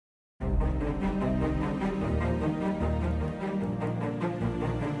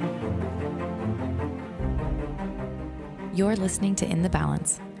You're listening to In the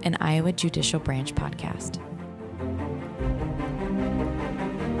Balance, an Iowa Judicial Branch podcast.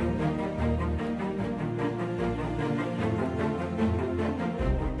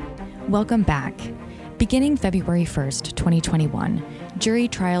 Welcome back. Beginning February 1st, 2021, jury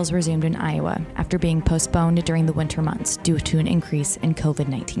trials resumed in Iowa after being postponed during the winter months due to an increase in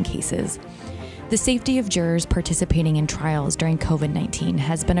COVID-19 cases. The safety of jurors participating in trials during COVID-19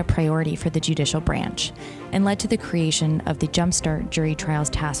 has been a priority for the judicial branch and led to the creation of the Jumpstart Jury Trials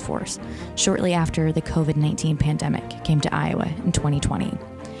Taskforce shortly after the COVID-19 pandemic came to Iowa in 2020.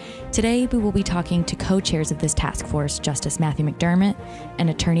 Today, we will be talking to co-chairs of this task force, Justice Matthew McDermott and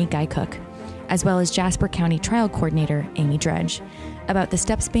attorney Guy Cook, as well as Jasper County trial coordinator Aimee Dredge, about the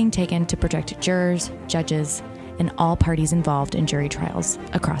steps being taken to protect jurors, judges, and all parties involved in jury trials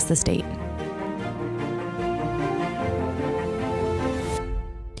across the state.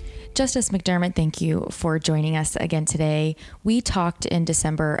 Justice McDermott, thank you for joining us again today. We talked in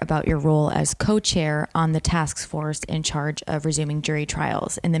December about your role as co-chair on the task force in charge of resuming jury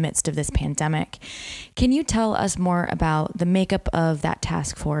trials in the midst of this pandemic. Can you tell us more about the makeup of that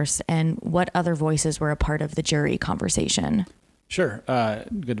task force and what other voices were a part of the jury conversation? Sure.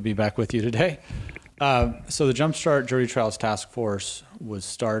 Good to be back with you today. So the Jumpstart Jury Trials Task Force was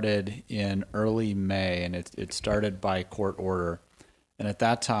started in early May, and it started by court order. And at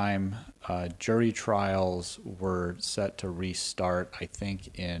that time, jury trials were set to restart, I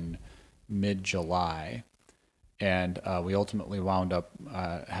think, in mid-July. And we ultimately wound up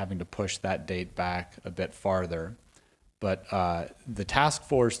having to push that date back a bit farther. But the task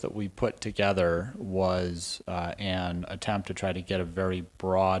force that we put together was an attempt to try to get a very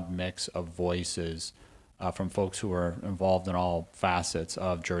broad mix of voices from folks who are involved in all facets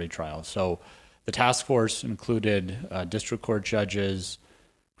of jury trials. So the task force included district court judges,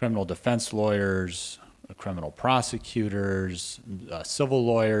 criminal defense lawyers, criminal prosecutors, civil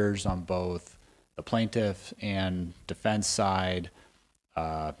lawyers on both the plaintiff and defense side,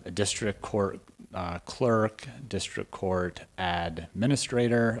 a district court clerk, district court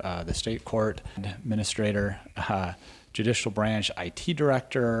administrator, the state court administrator, judicial branch IT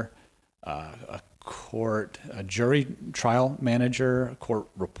director, a jury trial manager, a court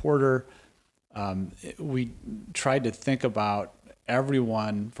reporter. We tried to think about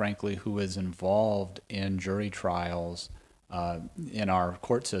everyone, frankly, who is involved in jury trials in our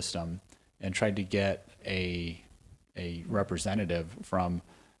court system, and tried to get a representative from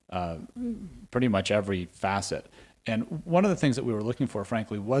pretty much every facet. And one of the things that we were looking for,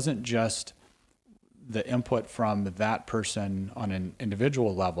 frankly, wasn't just the input from that person on an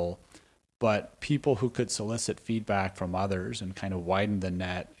individual level, but people who could solicit feedback from others and kind of widen the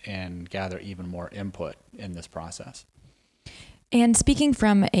net and gather even more input in this process. And speaking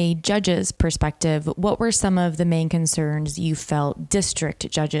from a judge's perspective, what were some of the main concerns you felt district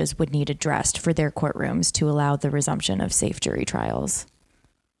judges would need addressed for their courtrooms to allow the resumption of safe jury trials?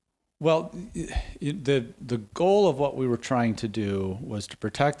 Well, the goal of what we were trying to do was to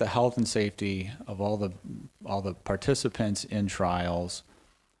protect the health and safety of all the participants in trials,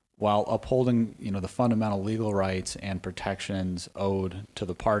 while upholding, the fundamental legal rights and protections owed to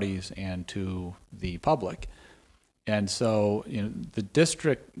the parties and to the public. And so, the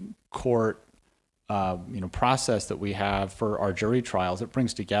district court, process that we have for our jury trials, it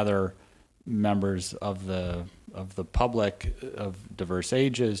brings together members of the public of diverse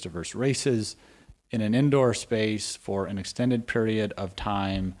ages, diverse races, in an indoor space for an extended period of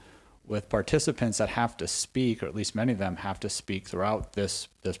time, with participants that have to speak, or at least many of them have to speak throughout this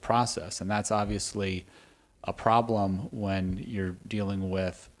process. And that's obviously a problem when you're dealing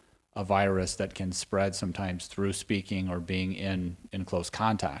with a virus that can spread sometimes through speaking or being in close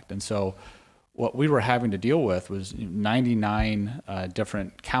contact. And so what we were having to deal with was 99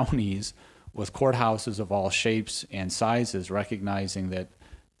 different counties with courthouses of all shapes and sizes, recognizing that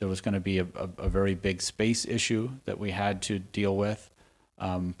there was going to be a very big space issue that we had to deal with,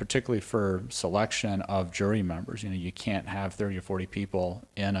 particularly for selection of jury members. You can't have 30 or 40 people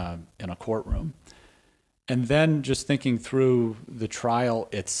in a courtroom. And then just thinking through the trial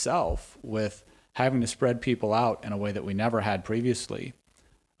itself, with having to spread people out in a way that we never had previously,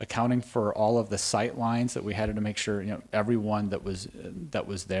 accounting for all of the sight lines that we had to make sure everyone that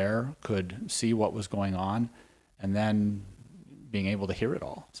was there could see what was going on, and then being able to hear it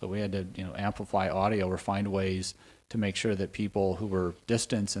all. So we had to amplify audio or find ways to make sure that people who were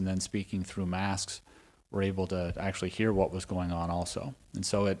distant and then speaking through masks were able to actually hear what was going on also. And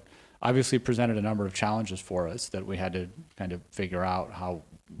so it obviously presented a number of challenges for us that we had to kind of figure out how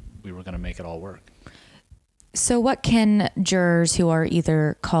we were going to make it all work. So what can jurors who are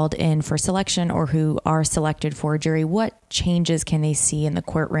either called in for selection or who are selected for a jury, what changes can they see in the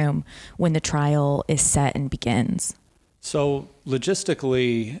courtroom when the trial is set and begins? So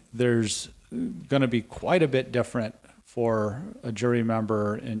logistically, there's going to be quite a bit different for a jury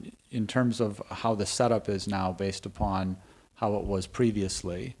member in terms of how the setup is now based upon how it was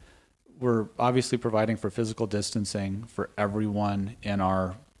previously. We're obviously providing for physical distancing for everyone in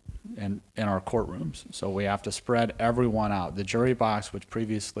our courtrooms. So we have to spread everyone out. The jury box, which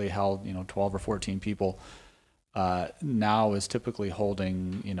previously held 12 or 14 people, now is typically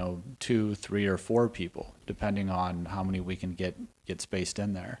holding 2, 3, or 4 people, depending on how many we can get spaced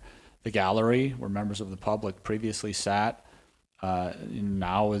in there. The gallery, where members of the public previously sat,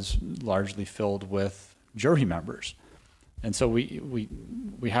 now is largely filled with jury members. And so we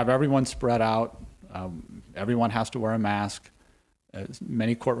have everyone spread out. Everyone has to wear a mask.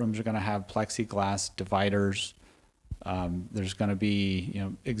 Many courtrooms are going to have plexiglass dividers. There's going to be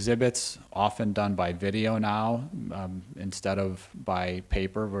exhibits often done by video now instead of by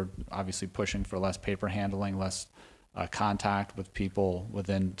paper. We're obviously pushing for less paper handling, less contact with people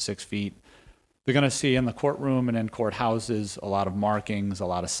within 6 feet. They're going to see in the courtroom and in courthouses a lot of markings, a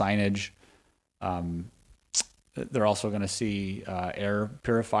lot of signage. They're also going to see air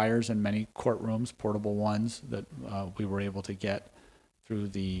purifiers in many courtrooms, portable ones that we were able to get through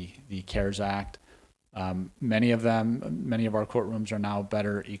the CARES Act. Many of our courtrooms are now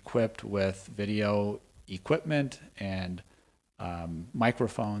better equipped with video equipment and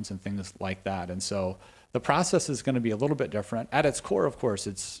microphones and things like that. And so the process is going to be a little bit different. At its core, of course,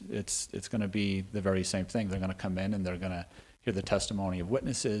 it's going to be the very same thing. They're going to come in and they're going to hear the testimony of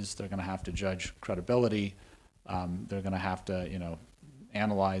witnesses. They're going to have to judge credibility. They're going to have to,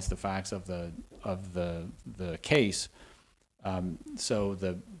 analyze the facts of the case. So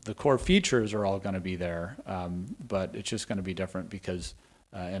the core features are all going to be there, but it's just going to be different because,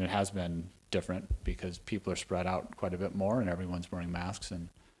 and it has been different because people are spread out quite a bit more and everyone's wearing masks, and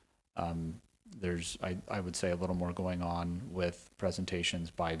there's, I would say, a little more going on with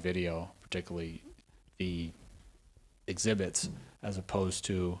presentations by video, particularly the exhibits, as opposed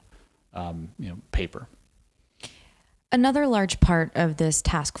to paper. Another large part of this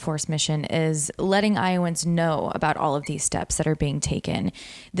task force mission is letting Iowans know about all of these steps that are being taken.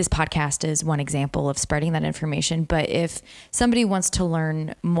 This podcast is one example of spreading that information, but if somebody wants to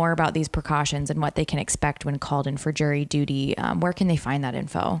learn more about these precautions and what they can expect when called in for jury duty, where can they find that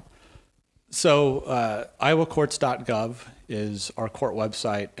info? So iowacourts.gov is our court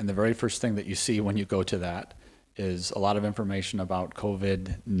website, and the very first thing that you see when you go to that is a lot of information about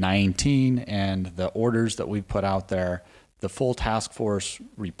COVID-19 and the orders that we put out there. The full task force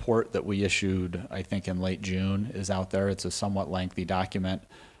report that we issued, I think in late June, is out there. It's a somewhat lengthy document,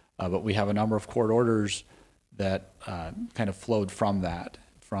 but we have a number of court orders that kind of flowed from that,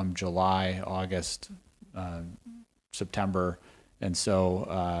 from July, August, September. And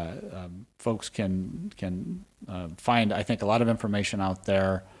so folks can find, I think, a lot of information out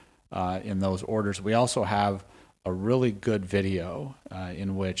there in those orders. We also have a really good video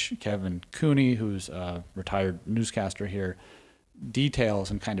in which Kevin Cooney, who's a retired newscaster here,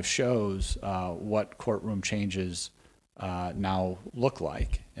 details and kind of shows what courtroom changes now look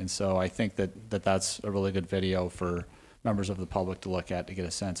like. And so I think that's a really good video for members of the public to look at to get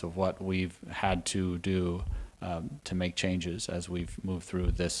a sense of what we've had to do to make changes as we've moved through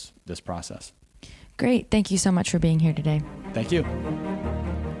this process. Great. Thank you so much for being here today. Thank you.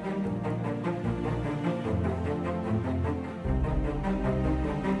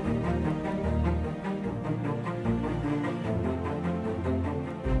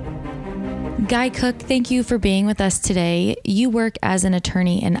 Guy Cook, thank you for being with us today. You work as an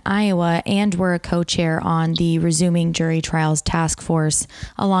attorney in Iowa and were a co-chair on the Resuming Jury Trials Taskforce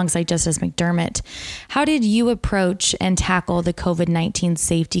alongside Justice McDermott. How did you approach and tackle the COVID-19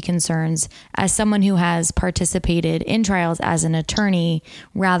 safety concerns as someone who has participated in trials as an attorney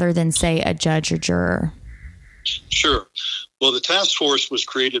rather than, say, a judge or juror? Sure. Well, the task force was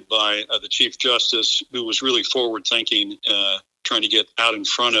created by the Chief Justice, who was really forward-thinking, trying to get out in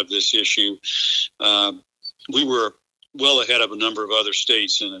front of this issue. We were well ahead of a number of other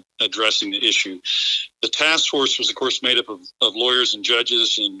states in addressing the issue. The task force was, of course, made up of lawyers and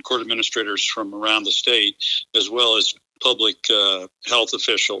judges and court administrators from around the state, as well as public health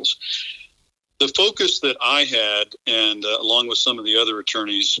officials. The focus that I had, and along with some of the other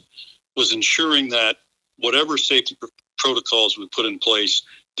attorneys, was ensuring that whatever safety protocols we put in place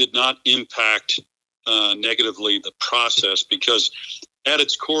did not impact negatively the process, because at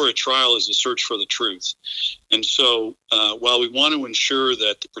its core, a trial is a search for the truth. And so while we want to ensure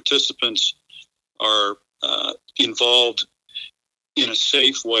that the participants are involved in a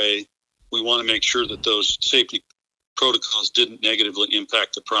safe way. We want to make sure that those safety protocols didn't negatively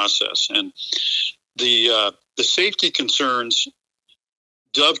impact the process. And the safety concerns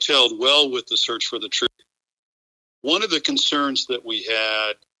dovetailed well with the search for the truth. One of the concerns that we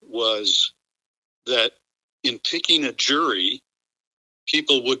had was that in picking a jury,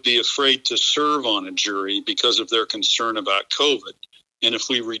 people would be afraid to serve on a jury because of their concern about COVID. And if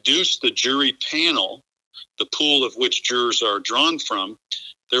we reduce the jury panel, the pool of which jurors are drawn from,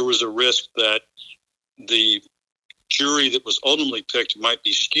 there was a risk that the jury that was ultimately picked might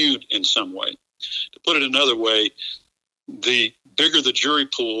be skewed in some way. To put it another way, the bigger the jury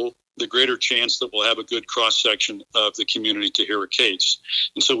pool, the greater chance that we'll have a good cross-section of the community to hear a case.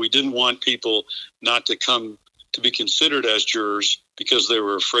 And so we didn't want people not to come to be considered as jurors because they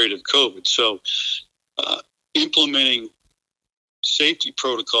were afraid of COVID. So implementing safety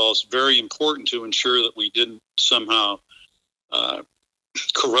protocols, very important to ensure that we didn't somehow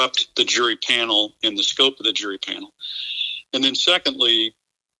corrupt the jury panel and the scope of the jury panel. And then secondly,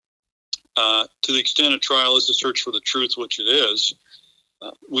 to the extent a trial is a search for the truth, which it is,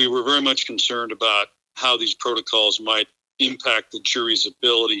 we were very much concerned about how these protocols might impact the jury's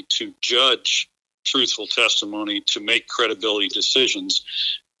ability to judge truthful testimony, to make credibility decisions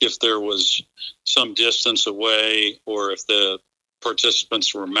if there was some distance away, or if the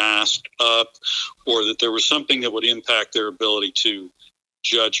participants were masked up, or that there was something that would impact their ability to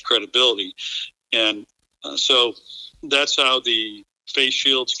judge credibility. And so that's how the face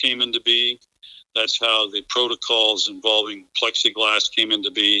shields came into being. That's how the protocols involving plexiglass came into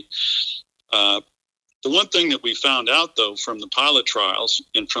being. The one thing that we found out, though, from the pilot trials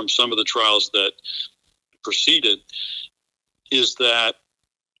and from some of the trials that preceded, is that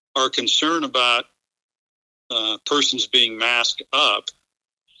our concern about persons being masked up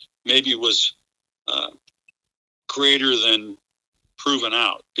maybe was greater than proven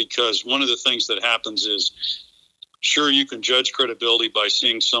out. Because one of the things that happens is, sure, you can judge credibility by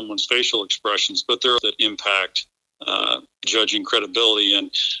seeing someone's facial expressions, but there are that impact judging credibility.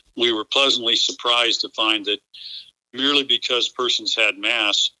 And we were pleasantly surprised to find that merely because persons had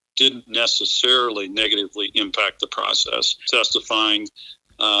masks didn't necessarily negatively impact the process. Testifying,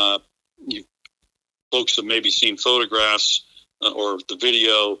 folks have maybe seen photographs or the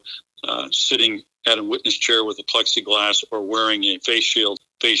video sitting at a witness chair with a plexiglass or wearing a face shield.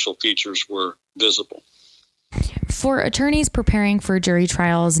 Facial features were visible. For attorneys preparing for jury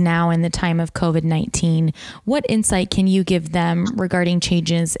trials now in the time of COVID-19, what insight can you give them regarding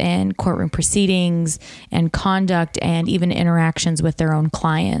changes in courtroom proceedings and conduct and even interactions with their own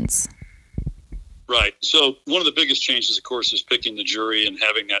clients? Right. So one of the biggest changes, of course, is picking the jury and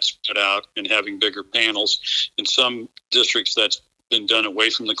having that spread out and having bigger panels. In some districts, that's been done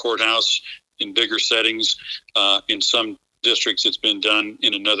away from the courthouse in bigger settings. In some districts, it's been done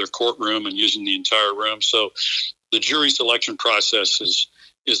in another courtroom and using the entire room. So the jury selection process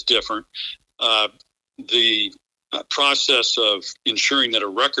is different. The process of ensuring that a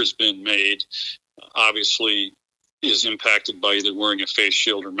record's been made obviously is impacted by either wearing a face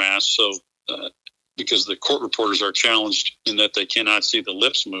shield or mask. So because the court reporters are challenged in that they cannot see the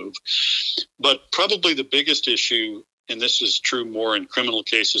lips move. But probably the biggest issue, and this is true more in criminal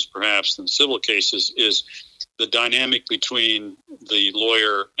cases perhaps than civil cases, is the dynamic between the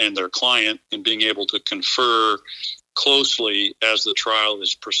lawyer and their client and being able to confer closely as the trial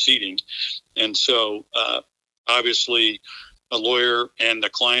is proceeding. And so obviously a lawyer and the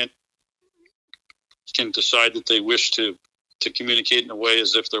client can decide that they wish to communicate in a way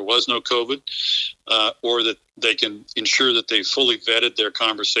as if there was no COVID, or that they can ensure that they fully vetted their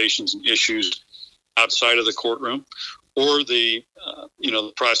conversations and issues outside of the courtroom, or the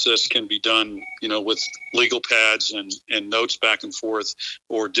process can be done, with legal pads and notes back and forth,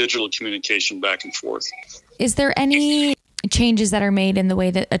 or digital communication back and forth. Is there any changes that are made in the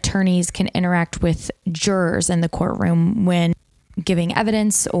way that attorneys can interact with jurors in the courtroom when giving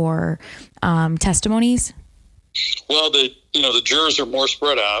evidence or testimonies? Well, the jurors are more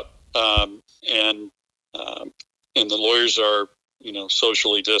spread out, and the lawyers are,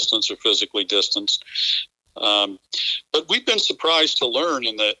 socially distanced or physically distanced. But we've been surprised to learn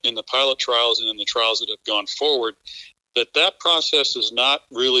in the pilot trials and in the trials that have gone forward that process has not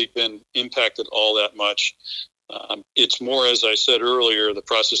really been impacted all that much. It's more, as I said earlier, the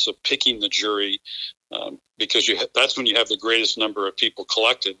process of picking the jury, because that's when you have the greatest number of people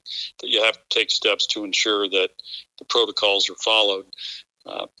collected, that you have to take steps to ensure that the protocols are followed.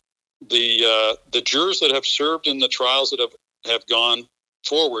 The jurors that have served in the trials that have gone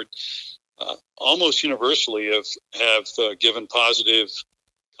forward almost universally have given positive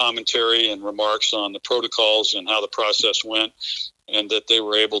commentary and remarks on the protocols and how the process went, and that they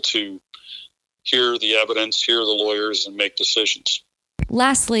were able to hear the evidence, hear the lawyers, and make decisions.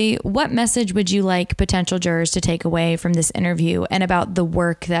 Lastly, what message would you like potential jurors to take away from this interview and about the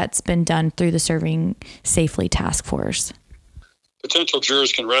work that's been done through the Serving Safely Task Force? Potential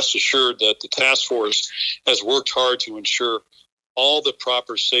jurors can rest assured that the task force has worked hard to ensure all the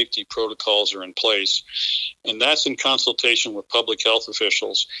proper safety protocols are in place, and that's in consultation with public health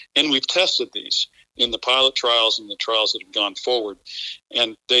officials. And we've tested these in the pilot trials and the trials that have gone forward,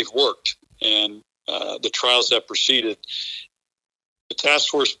 and they've worked, and the trials have proceeded. The task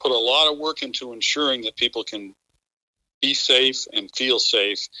force put a lot of work into ensuring that people can be safe and feel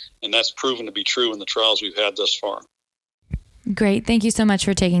safe, and that's proven to be true in the trials we've had thus far. Great. Thank you so much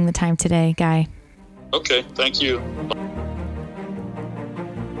for taking the time today, Guy. Okay, thank you.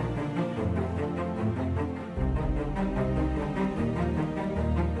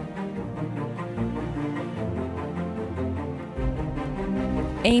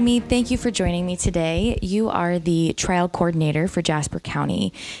 Aimee, thank you for joining me today. You are the trial coordinator for Jasper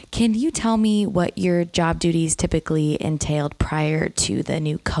County. Can you tell me what your job duties typically entailed prior to the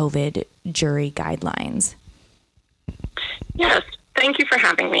new COVID jury guidelines? Yes, thank you for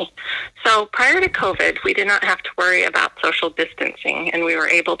having me. So prior to COVID, we did not have to worry about social distancing, and we were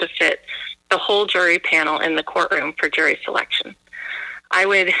able to fit the whole jury panel in the courtroom for jury selection. I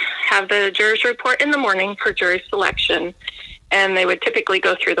would have the jurors report in the morning for jury selection, and they would typically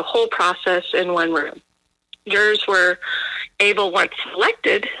go through the whole process in one room. Jurors were able, once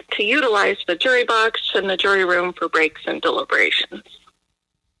selected, to utilize the jury box and the jury room for breaks and deliberations.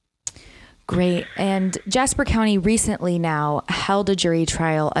 Great. And Jasper County recently now held a jury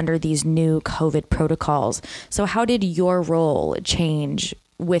trial under these new COVID protocols. So how did your role change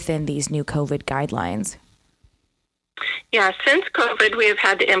within these new COVID guidelines? Yeah, since COVID, we have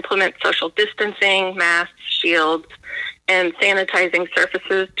had to implement social distancing, masks, shields, and sanitizing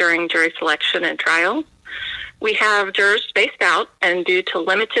surfaces during jury selection and trial. We have jurors spaced out, and due to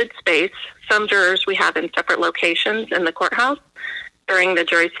limited space, some jurors we have in separate locations in the courthouse during the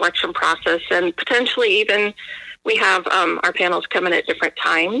jury selection process, and potentially even we have our panels come in at different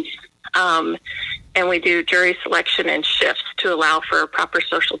times, and we do jury selection in shifts to allow for proper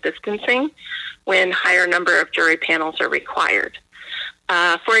social distancing when higher number of jury panels are required.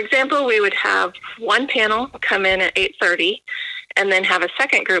 For example, we would have one panel come in at 8:30 and then have a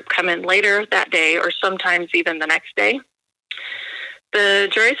second group come in later that day or sometimes even the next day. The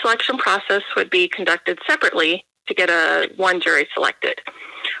jury selection process would be conducted separately to get one jury selected.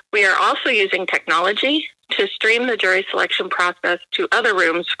 We are also using technology to stream the jury selection process to other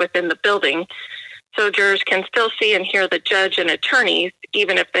rooms within the building so jurors can still see and hear the judge and attorneys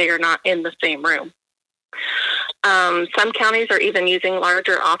even if they are not in the same room. Some counties are even using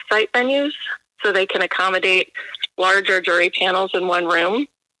larger off-site venues so they can accommodate larger jury panels in one room.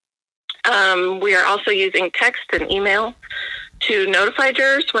 We are also using text and email to notify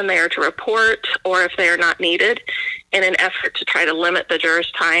jurors when they are to report or if they are not needed in an effort to try to limit the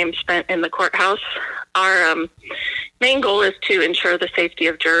jurors' time spent in the courthouse. Our main goal is to ensure the safety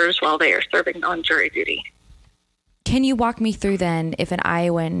of jurors while they are serving on jury duty. Can you walk me through then, if an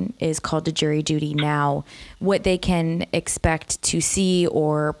Iowan is called to jury duty now, what they can expect to see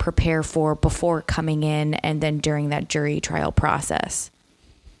or prepare for before coming in and then during that jury trial process?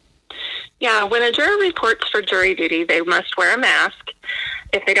 Yeah, when a juror reports for jury duty, they must wear a mask.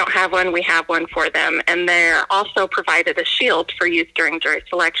 If they don't have one, we have one for them. And they're also provided a shield for use during jury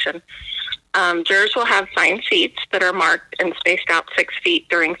selection. Jurors will have signed seats that are marked and spaced out 6 feet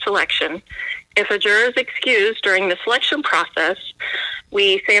during selection. If a juror is excused during the selection process,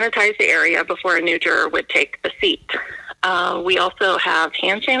 we sanitize the area before a new juror would take the seat. We also have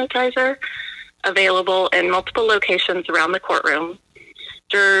hand sanitizer available in multiple locations around the courtroom.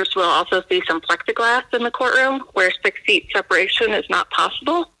 Jurors will also see some plexiglass in the courtroom where 6 feet separation is not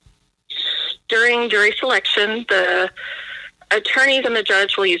possible. During jury selection, the attorneys and the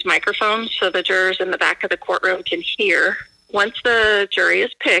judge will use microphones so the jurors in the back of the courtroom can hear. Once the jury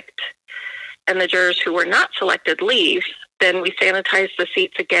is picked and the jurors who were not selected leave, then we sanitize the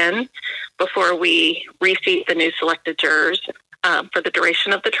seats again before we reseat the new selected jurors for the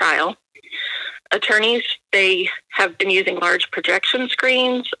duration of the trial. Attorneys, they have been using large projection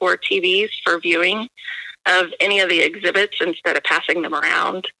screens or TVs for viewing of any of the exhibits instead of passing them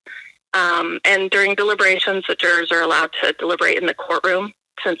around. And during deliberations, the jurors are allowed to deliberate in the courtroom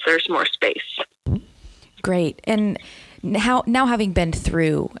since there's more space. Great. And now having been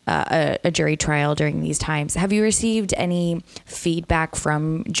through a jury trial during these times, have you received any feedback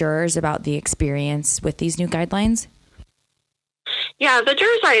from jurors about the experience with these new guidelines? Yeah, the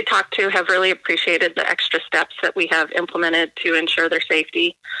jurors I talked to have really appreciated the extra steps that we have implemented to ensure their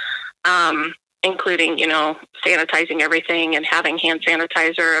safety, including, sanitizing everything and having hand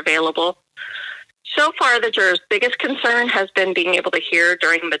sanitizer available. So far, the jurors' biggest concern has been being able to hear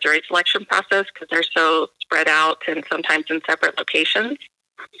during the jury selection process because they're so spread out and sometimes in separate locations.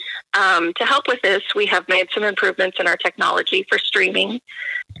 To help with this, we have made some improvements in our technology for streaming,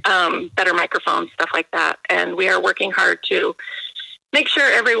 better microphones, stuff like that. And we are working hard to make sure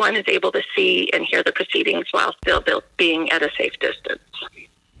everyone is able to see and hear the proceedings while still being at a safe distance.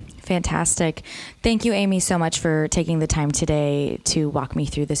 Fantastic. Thank you, Aimee, so much for taking the time today to walk me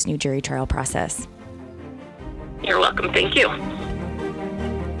through this new jury trial process. You're welcome. Thank you.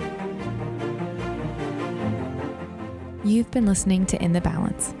 You've been listening to In the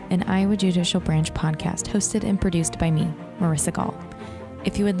Balance, an Iowa Judicial Branch podcast hosted and produced by me, Marissa Gaal.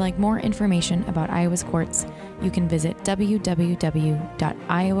 If you would like more information about Iowa's courts, you can visit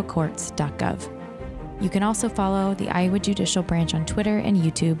www.iowacourts.gov. You can also follow the Iowa Judicial Branch on Twitter and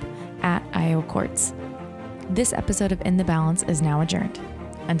YouTube at Iowa Courts. This episode of In the Balance is now adjourned.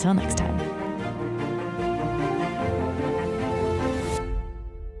 Until next time.